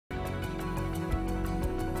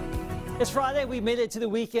It's Friday. We made it to the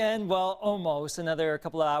weekend. Well, almost another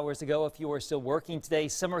couple of hours to go if you are still working today.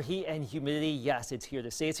 Summer heat and humidity. Yes, it's here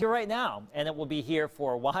to stay. It's here right now, and it will be here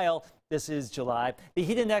for a while. This is July. The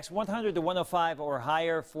heat index 100 to 105 or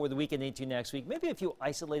higher for the weekend into next week. Maybe a few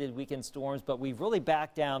isolated weekend storms, but we've really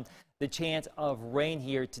backed down the chance of rain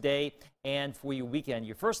here today and for your weekend.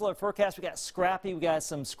 Your first alert forecast, we got scrappy. We got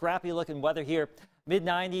some scrappy looking weather here.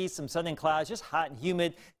 Mid-90s, some sun and clouds, just hot and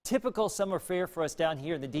humid. Typical summer fare for us down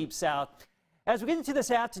here in the deep south. As we get into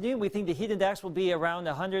this afternoon, we think the heat index will be around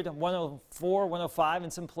 100, 104, 105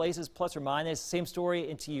 in some places, plus or minus. Same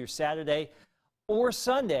story into your Saturday or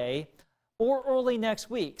Sunday or early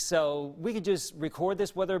next week. So we could just record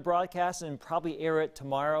this weather broadcast and probably air it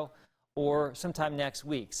tomorrow or sometime next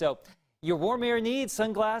week. So your warm air needs,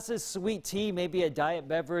 sunglasses, sweet tea, maybe a diet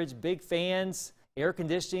beverage, big fans, air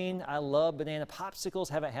conditioning. I love banana popsicles.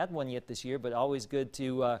 Haven't had one yet this year, but always good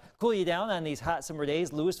to cool you down on these hot summer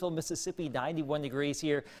days. Louisville, Mississippi, 91 degrees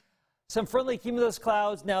here. Some friendly cumulus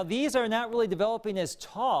clouds. Now, these are not really developing as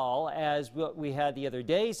tall as what we had the other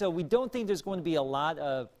day, so we don't think there's going to be a lot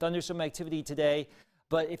of thunderstorm activity today.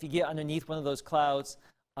 But if you get underneath one of those clouds,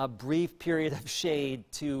 a brief period of shade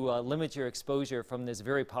to limit your exposure from this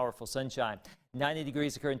very powerful sunshine. 90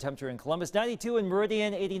 degrees the current temperature in Columbus, 92 in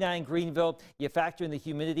Meridian, 89 Greenville. You factor in the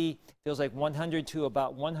humidity, feels like 100 to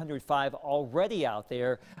about 105 already out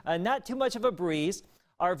there. Not too much of a breeze.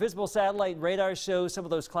 Our visible satellite radar shows some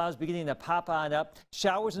of those clouds beginning to pop on up.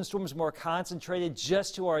 Showers and storms more concentrated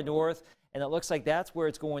just to our north, and it looks like that's where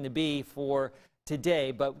it's going to be for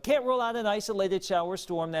today. But can't rule out an isolated shower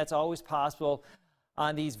storm. That's always possible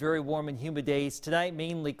on these very warm and humid days. Tonight,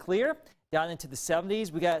 mainly clear. Down into the 70s.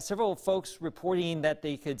 We got several folks reporting that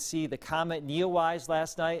they could see the comet Neowise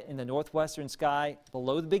last night in the northwestern sky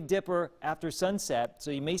below the Big Dipper after sunset. So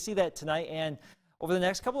you may see that tonight and over the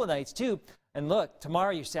next couple of nights too. And look,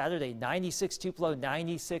 tomorrow, your Saturday, 96 Tupelo,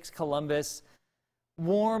 96 Columbus.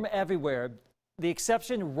 Warm everywhere. The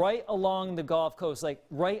exception right along the Gulf Coast, like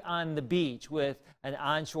right on the beach with an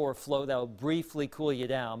onshore flow that will briefly cool you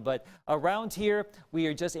down. But around here, we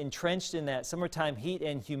are just entrenched in that summertime heat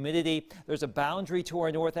and humidity. There's a boundary to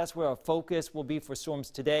our north. That's where our focus will be for storms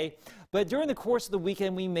today. But during the course of the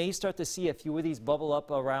weekend, we may start to see a few of these bubble up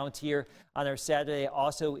around here on our Saturday,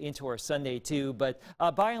 also into our Sunday too. But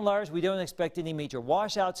by and large, we don't expect any major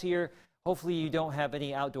washouts here. Hopefully you don't have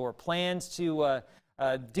any outdoor plans to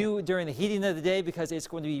do during the heating of the day because it's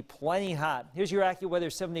going to be plenty hot. Here's your AccuWeather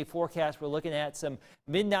 7-day forecast. We're looking at some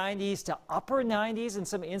mid-90s to upper 90s in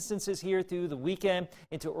some instances here through the weekend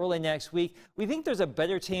into early next week. We think there's a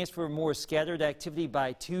better chance for more scattered activity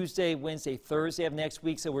by Tuesday, Wednesday, Thursday of next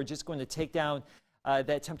week. So we're just going to take down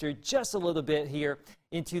that temperature just a little bit here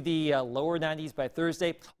into the lower 90s by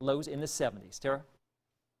Thursday, lows in the 70s. Tara?